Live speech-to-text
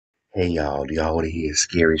Hey y'all, do y'all want to hear a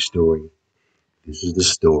scary story? This is the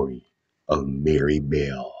story of Mary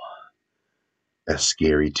Bell, a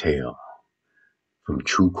scary tale from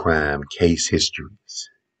True Crime Case Histories.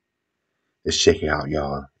 Let's check it out,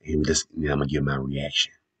 y'all. And then I'm gonna give my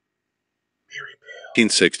reaction. Mary Bell.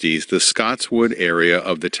 1960s, the Scotswood area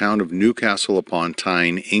of the town of Newcastle upon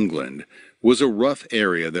Tyne, England, was a rough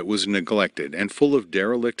area that was neglected and full of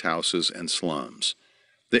derelict houses and slums.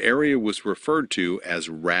 The area was referred to as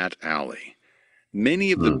Rat Alley.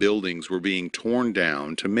 Many of the Hmm. buildings were being torn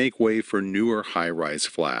down to make way for newer high-rise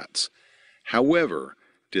flats. However,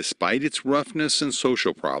 despite its roughness and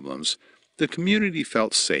social problems, the community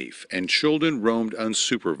felt safe and children roamed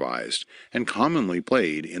unsupervised and commonly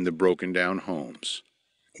played in the broken down homes.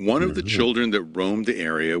 One of the Mm-hmm. children that roamed the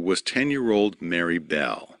area was 10-year-old Mary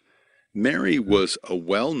Bell. Mary was a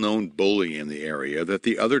well-known bully in the area that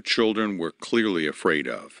the other children were clearly afraid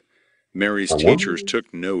of. Mary's A teachers woman?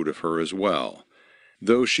 took note of her as well.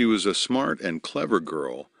 Though she was a smart and clever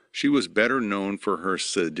girl, she was better known for her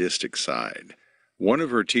sadistic side. One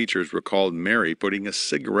of her teachers recalled Mary putting a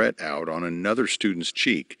cigarette out on another student's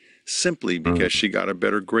cheek simply because Mm. she got a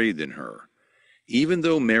better grade than her. Even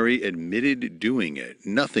though Mary admitted doing it,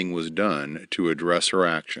 nothing was done to address her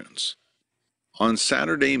actions. On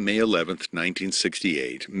Saturday, May 11th,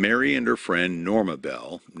 1968, Mary and her friend Norma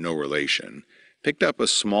Bell, no relation, picked up a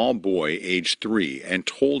small boy aged 3 and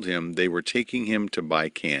told him they were taking him to buy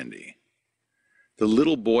candy. The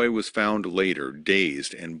little boy was found later,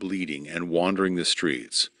 dazed and bleeding and wandering the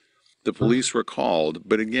streets. The police were called,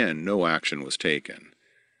 but again no action was taken.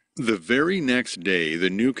 The very next day,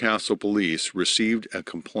 the Newcastle police received a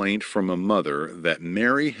complaint from a mother that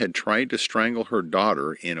Mary had tried to strangle her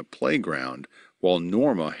daughter in a playground while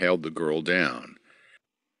Norma held the girl down.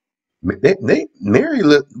 Mary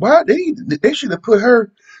look. Why they should have put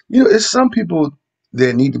her? You know, it's some people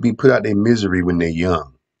that need to be put out their misery when they're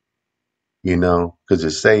young. Because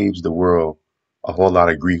it saves the world a whole lot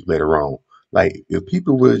of grief later on. Like if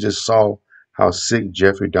people would have just saw how sick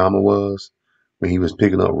Jeffrey Dahmer was when he was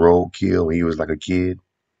picking up roadkill when he was like a kid,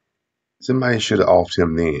 somebody should have offed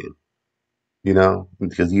him then,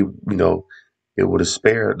 because it would have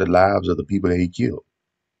spared the lives of the people that he killed.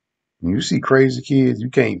 When you see crazy kids, you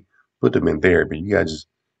can't put them in therapy. You gotta just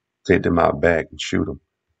take them out back and shoot them.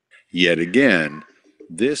 Yet again,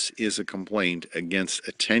 this is a complaint against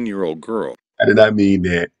a 10-year-old girl. I did not mean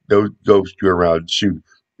that. Don't go screw around and shoot.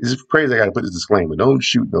 It's crazy. I gotta put this disclaimer. Don't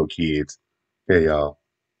shoot no kids. Hey y'all,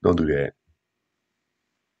 don't do that.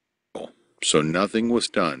 So nothing was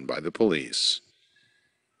done by the police.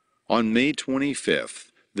 On May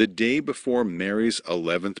 25th, the day before Mary's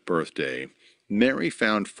 11th birthday, Mary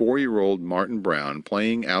found 4-year-old Martin Brown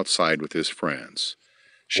playing outside with his friends.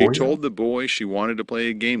 She Oreo? told the boy she wanted to play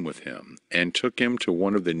a game with him and took him to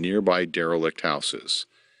one of the nearby derelict houses.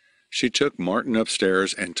 She took Martin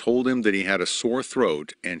upstairs and told him that he had a sore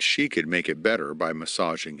throat and she could make it better by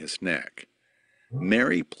massaging his neck.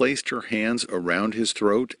 Mary placed her hands around his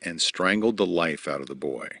throat and strangled the life out of the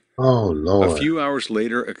boy. Oh A Lord. few hours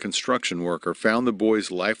later, a construction worker found the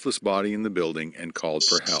boy's lifeless body in the building and called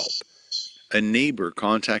for help. A neighbor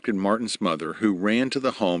contacted Martin's mother, who ran to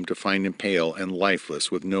the home to find him pale and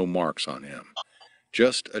lifeless with no marks on him,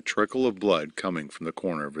 just a trickle of blood coming from the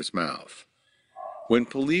corner of his mouth. When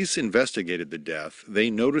police investigated the death, they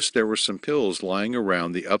noticed there were some pills lying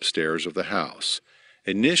around the upstairs of the house.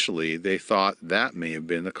 Initially, they thought that may have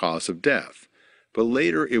been the cause of death, but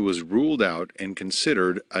later it was ruled out and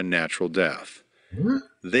considered a natural death. What?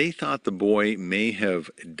 They thought the boy may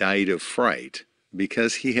have died of fright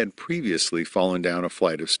because he had previously fallen down a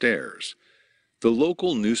flight of stairs. The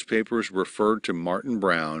local newspapers referred to Martin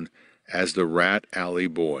Brown as the Rat Alley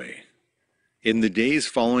Boy. In the days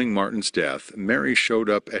following Martin's death, Mary showed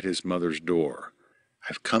up at his mother's door.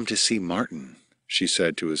 "I've come to see Martin," she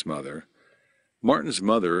said to his mother. Martin's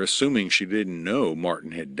mother, assuming she didn't know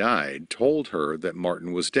Martin had died, told her that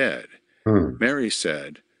Martin was dead. Hmm. Mary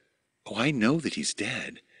said, "Oh, I know that he's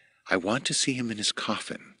dead. I want to see him in his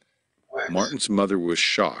coffin." What? Martin's mother was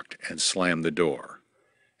shocked and slammed the door.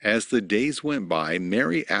 As the days went by,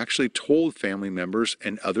 Mary actually told family members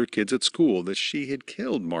and other kids at school that she had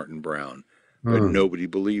killed Martin Brown, but Hmm. nobody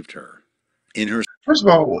believed her. In her First of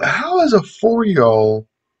all, how is a 4-year-old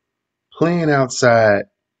playing outside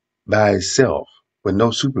by himself with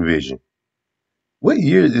no supervision? What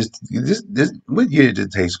year is this what year did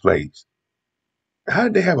it take place? How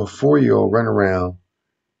did they have a 4-year-old run around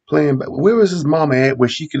playing? Where was his mama at where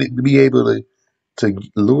she could be able to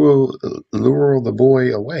lure the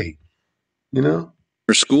boy away? You know?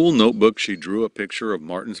 her school notebook, she drew a picture of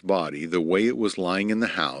Martin's body the way it was lying in the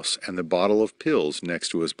house and the bottle of pills next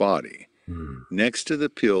to his body. Mm. Next to the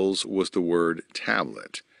pills was the word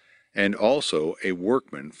tablet, and also a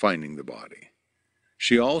workman finding the body.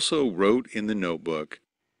 She also wrote in the notebook,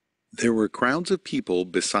 "There were crowds of people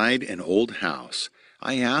beside an old house.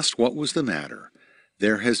 I asked what was the matter.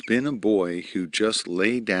 There has been a boy who just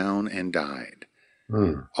lay down and died."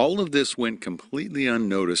 Mm. All of this went completely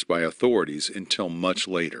unnoticed by authorities until much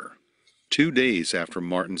later. 2 days after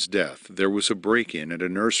Martin's death, there was a break-in at a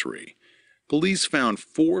nursery. Police found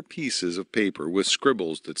 4 pieces of paper with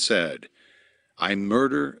scribbles that said, "I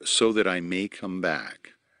murder so that I may come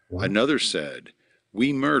back." What? Another said,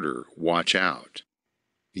 "We murder, watch out."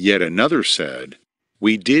 Yet another said,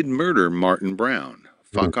 "We did murder Martin Brown.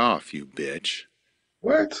 Mm. Fuck off, you bitch."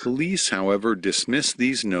 What? Police, however, dismissed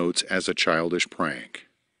these notes as a childish prank.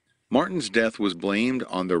 Martin's death was blamed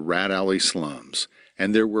on the Rat Alley slums,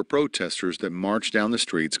 and there were protesters that marched down the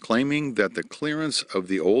streets claiming that the clearance of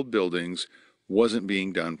the old buildings wasn't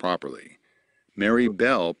being done properly. Mary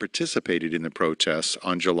Bell participated in the protests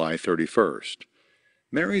on July 31st.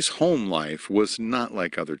 Mary's home life was not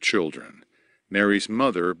like other children. Mary's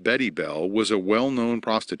mother, Betty Bell, was a well-known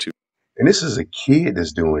prostitute And this is a kid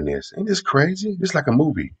that's doing this. Ain't this crazy? It's like a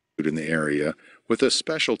movie. in the area with a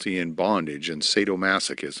specialty in bondage and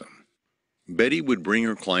sadomasochism. Betty would bring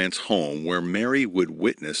her clients home where Mary would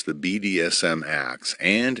witness the BDSM acts,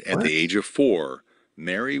 and at What? the age of 4,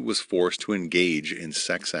 Mary was forced to engage in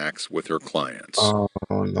sex acts with her clients. Oh,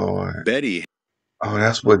 Lord. Betty Oh,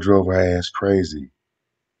 that's what drove her ass crazy.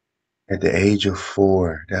 At the age of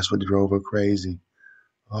 4, that's what drove her crazy.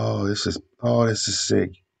 This is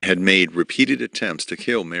sick. had made repeated attempts to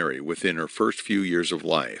kill Mary within her first few years of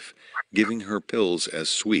life, giving her pills as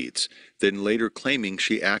sweets, then later claiming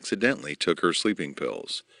she accidentally took her sleeping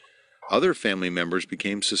pills. Other family members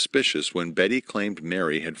became suspicious when Betty claimed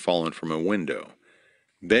Mary had fallen from a window.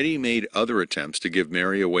 Betty made other attempts to give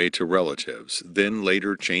Mary away to relatives, then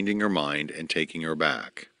later changing her mind and taking her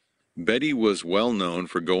back. Betty was well known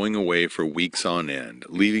for going away for weeks on end,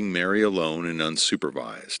 leaving Mary alone and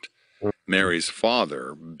unsupervised. Mary's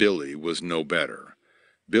father, Billy, was no better.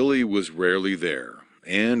 Billy was rarely there,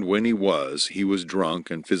 and when he was drunk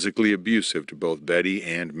and physically abusive to both Betty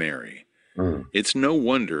and Mary. Mm. It's no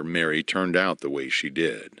wonder Mary turned out the way she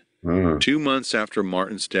did. Mm. 2 months after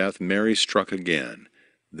Martin's death, Mary struck again,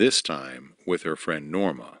 this time with her friend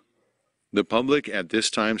Norma. The public at this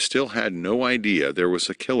time still had no idea there was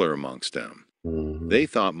a killer amongst them. Mm. They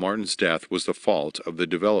thought Martin's death was the fault of the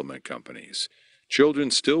development companies.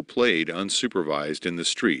 Children still played unsupervised in the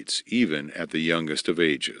streets, even at the youngest of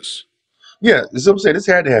ages. Yeah, as I'm saying, this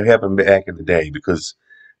had to have happened back in the day because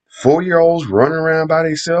 4-year-olds running around by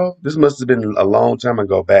themselves. This must have been a long time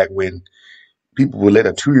ago, back when people would let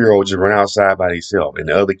a 2-year-old just run outside by themselves, and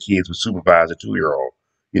the other kids would supervise the 2-year-old.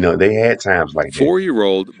 They had times like that.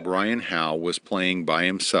 4-year-old Brian Howe was playing by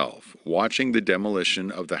himself, watching the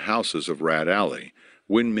demolition of the houses of Rat Alley,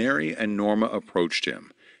 when Mary and Norma approached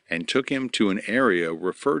him and took him to an area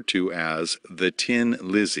referred to as the Tin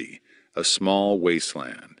Lizzie, a small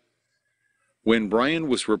wasteland. When Brian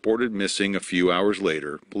was reported missing a few hours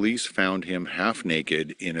later, police found him half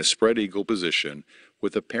naked in a spread eagle position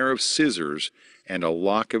with a pair of scissors and a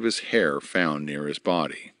lock of his hair found near his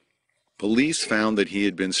body. Police found that he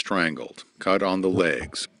had been strangled, cut on the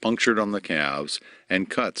legs, punctured on the calves, and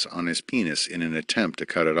cuts on his penis in an attempt to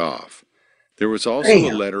cut it off. There was also a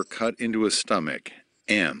Damn. letter cut into his stomach,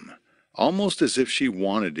 M, almost as if she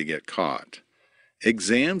wanted to get caught.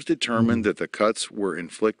 Exams determined Mm. that the cuts were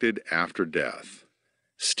inflicted after death.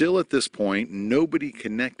 Still at this point, nobody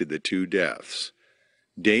connected the 2 deaths.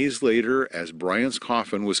 Days later, as Brian's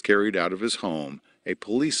coffin was carried out of his home, a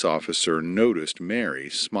police officer noticed Mary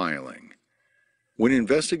smiling. When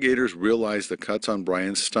investigators realized the cuts on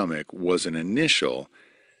Brian's stomach was an initial,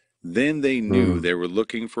 then they knew Mm. they were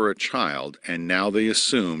looking for a child, and now they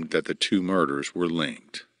assumed that the 2 murders were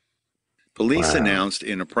linked. Police Wow. announced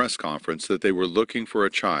in a press conference that they were looking for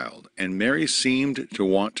a child, and Mary seemed to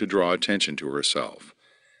want to draw attention to herself.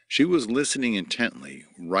 She was listening intently,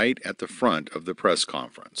 right at the front of the press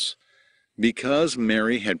conference. Because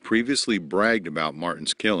Mary had previously bragged about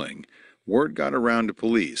Martin's killing, word got around to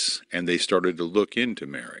police, and they started to look into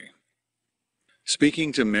Mary.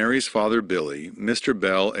 Speaking to Mary's father, Billy, Mr.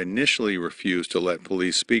 Bell initially refused to let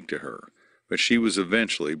police speak to her, but she was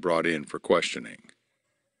eventually brought in for questioning.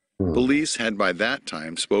 Mm. Police had by that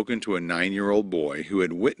time spoken to a 9-year-old boy who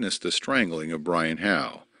had witnessed the strangling of Brian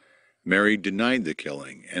Howe. Mary denied the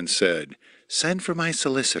killing and said, "Send for my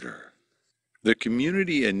solicitor." The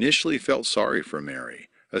community initially felt sorry for Mary,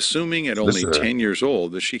 assuming at only Listen, 10 years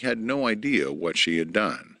old that she had no idea what she had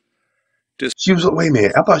done. she was, wait a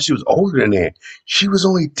minute, I thought she was older than that. She was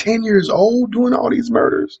only 10 years old doing all these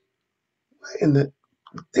murders? And the,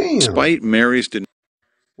 damn. Despite Mary's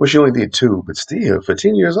Well, she only did two, but still, for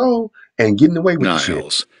 10 years old and getting away with the shit.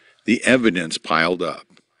 denials, the evidence piled up.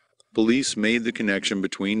 Police made the connection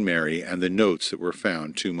between Mary and the notes that were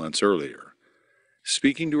found 2 months earlier.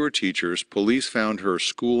 Speaking to her teachers, police found her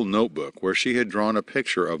school notebook where she had drawn a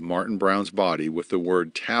picture of Martin Brown's body with the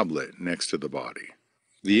word tablet next to the body.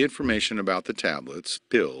 The information about the tablets,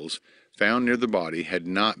 pills, found near the body had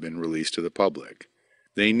not been released to the public.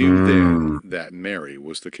 They knew then Mm, that Mary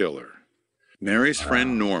was the killer. Mary's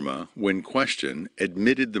friend wow. Norma, when questioned,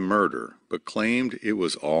 admitted the murder, but claimed it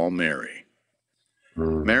was all Mary.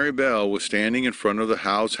 Mm, Mary Bell was standing in front of the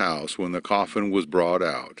Howe's house when the coffin was brought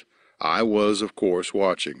out. I was, of course,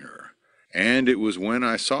 watching her, and it was when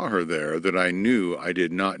I saw her there that I knew I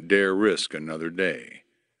did not dare risk another day.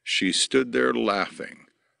 She stood there laughing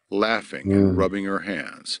and mm, rubbing her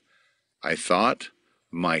hands. I thought,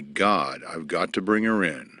 my God, I've got to bring her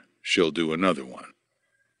in. She'll do another one.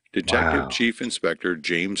 Detective wow. Chief Inspector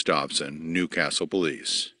James Dobson, Newcastle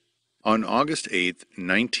Police. On August 8,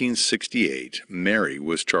 1968, Mary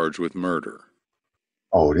was charged with murder.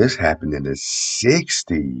 Oh, this happened in the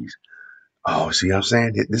 60s. Oh, see what I'm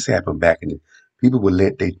saying? This happened back in the, people would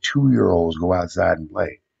let their 2 year olds go outside and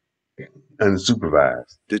play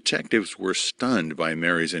unsupervised. Detectives were stunned by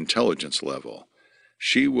Mary's intelligence level.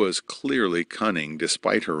 She was clearly cunning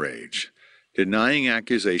despite her age, denying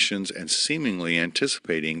accusations and seemingly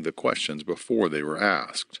anticipating the questions before they were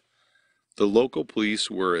asked. The local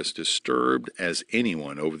police were as disturbed as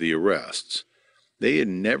anyone over the arrests. They had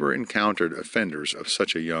never encountered offenders of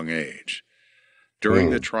such a young age. During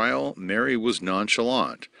the Man, trial, Mary was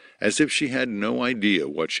nonchalant, as if she had no idea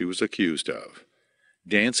what she was accused of,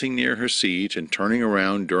 dancing near her seat and turning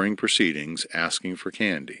around during proceedings, asking for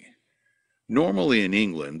candy. Normally in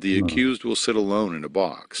England, the mm, accused will sit alone in a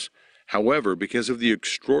box. However, because of the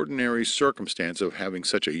extraordinary circumstance of having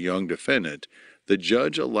such a young defendant, the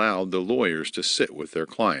judge allowed the lawyers to sit with their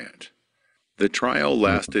client. The trial mm.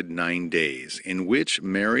 lasted 9 days, in which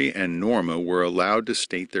Mary and Norma were allowed to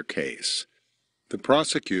state their case. The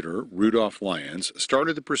prosecutor, Rudolph Lyons,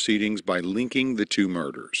 started the proceedings by linking the two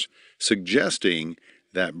murders, suggesting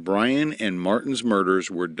that Brian and Martin's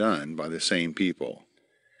murders were done by the same people.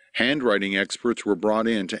 Handwriting experts were brought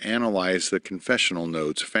in to analyze the confessional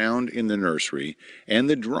notes found in the nursery and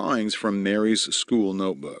the drawings from Mary's school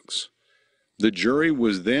notebooks. The jury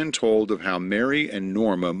was then told of how Mary and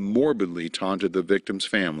Norma morbidly taunted the victims'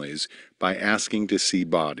 families by asking to see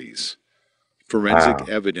bodies. Forensic Wow.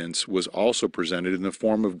 evidence was also presented in the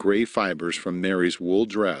form of gray fibers from Mary's wool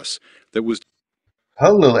dress that was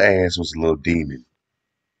Her little ass was a little demon.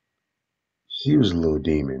 She was a little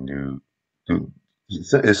demon, dude. Dude,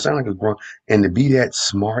 it sounded like a grown, and to be that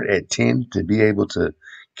smart at 10, to be able to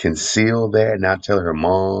conceal that, not tell her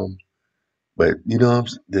mom, but you know what I'm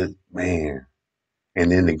saying? The man,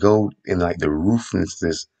 and then to go in like the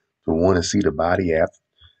ruthlessness to want to see the body after.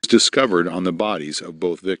 discovered on the bodies of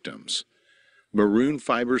both victims. Maroon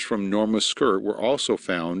fibers from Norma's skirt were also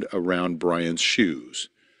found around Brian's shoes.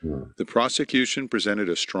 Hmm. The prosecution presented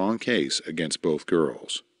a strong case against both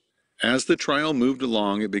girls. As the trial moved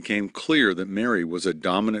along, it became clear that Mary was a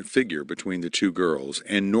dominant figure between the two girls,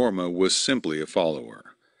 and Norma was simply a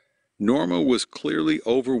follower. Norma was clearly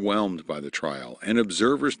overwhelmed by the trial, and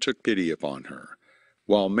observers took pity upon her,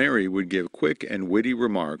 while Mary would give quick and witty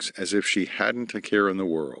remarks as if she hadn't a care in the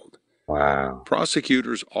world. Wow.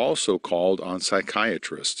 Prosecutors also called on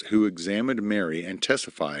psychiatrists who examined Mary and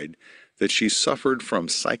testified that she suffered from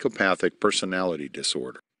psychopathic personality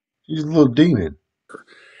disorder, She's a little demon,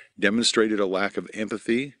 demonstrated a lack of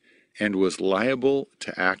empathy, and was liable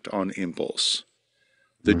to act on impulse.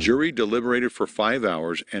 The hmm. jury deliberated for 5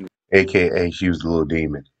 hours and AKA she was a little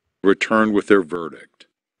demon. returned with their verdict.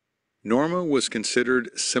 Norma was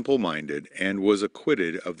considered simple-minded and was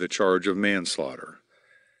acquitted of the charge of manslaughter.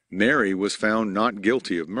 Mary was found not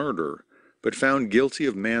guilty of murder, but found guilty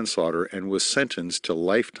of manslaughter and was sentenced to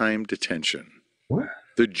lifetime detention. What?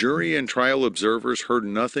 The jury and trial observers heard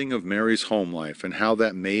nothing of Mary's home life and how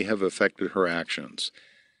that may have affected her actions.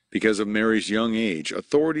 Because of Mary's young age,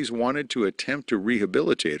 authorities wanted to attempt to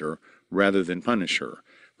rehabilitate her rather than punish her,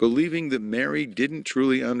 believing that Mary didn't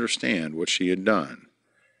truly understand what she had done.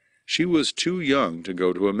 She was too young to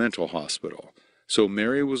go to a mental hospital, so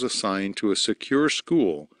Mary was assigned to a secure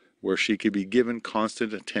school where she could be given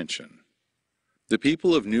constant attention. The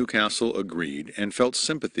people of Newcastle agreed and felt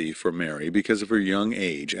sympathy for Mary because of her young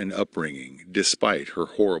age and upbringing, despite her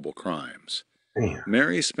horrible crimes. Damn.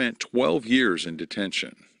 Mary spent 12 years in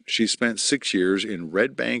detention. She spent 6 years in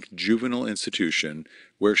Red Bank Juvenile Institution,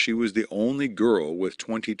 where she was the only girl with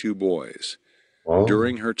 22 boys. Oh,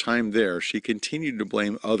 During her time there, she continued to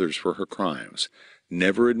blame others for her crimes,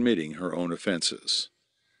 never admitting her own offenses.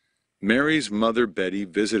 Mary's mother Betty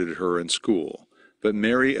visited her in school, but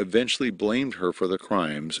Mary eventually blamed her for the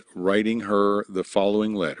crimes, writing her the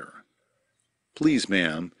following letter. Please,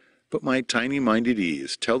 ma'am, put my tiny mind at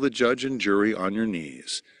ease. Tell the judge and jury on your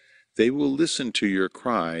knees. They will listen to your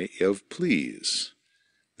cry of please.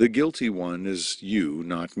 The guilty one is you,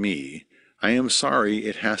 not me. I am sorry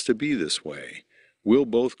it has to be this way. We'll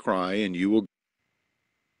both cry and you will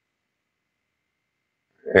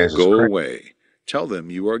ass is go crazy. away. Tell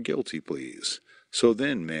them you are guilty, please. So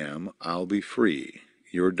then, ma'am, I'll be free.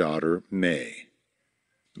 Your daughter, May.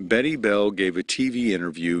 Betty Bell gave a TV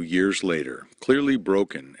interview years later, clearly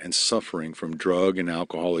broken and suffering from drug and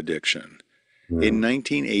alcohol addiction. In Mm,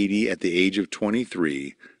 1980, at the age of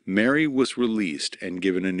 23, Mary was released and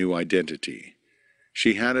given a new identity.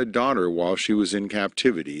 She had a daughter while she was in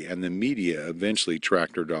captivity, and the media eventually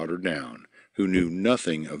tracked her daughter down, who knew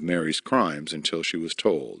nothing of Mary's crimes until she was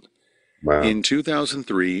told. wow. In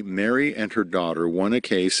 2003, Mary and her daughter won a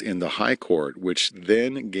case in the High Court, which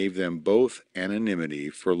then gave them both anonymity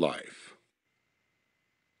for life.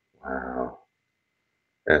 Wow.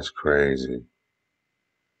 That's crazy.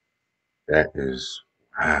 That is,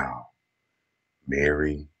 wow.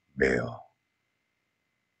 Mary Bell,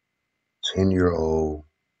 10-year-old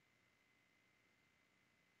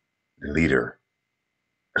leader.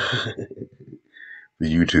 The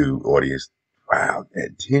YouTube audience. Wow,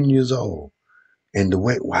 at 10 years old. And the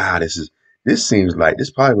way, wow, this seems like this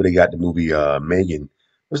probably where they got the movie Megan.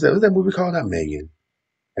 What's that movie called? Not Megan.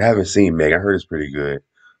 I haven't seen Megan. I heard it's pretty good.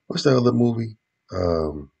 What's the other movie?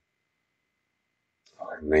 The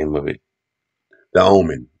name of it. The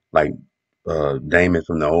Omen. Like Damon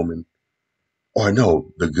from The Omen. Or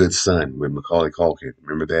no, The Good Son with Macaulay Culkin.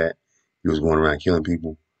 Remember that? He was going around killing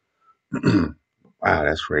people. Wow,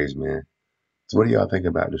 that's crazy, man. So what do y'all think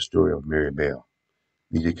about the story of Mary Bell?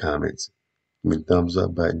 Leave your comments. Give me the thumbs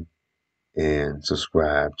up button and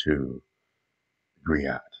subscribe to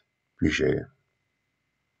Griot. Appreciate it.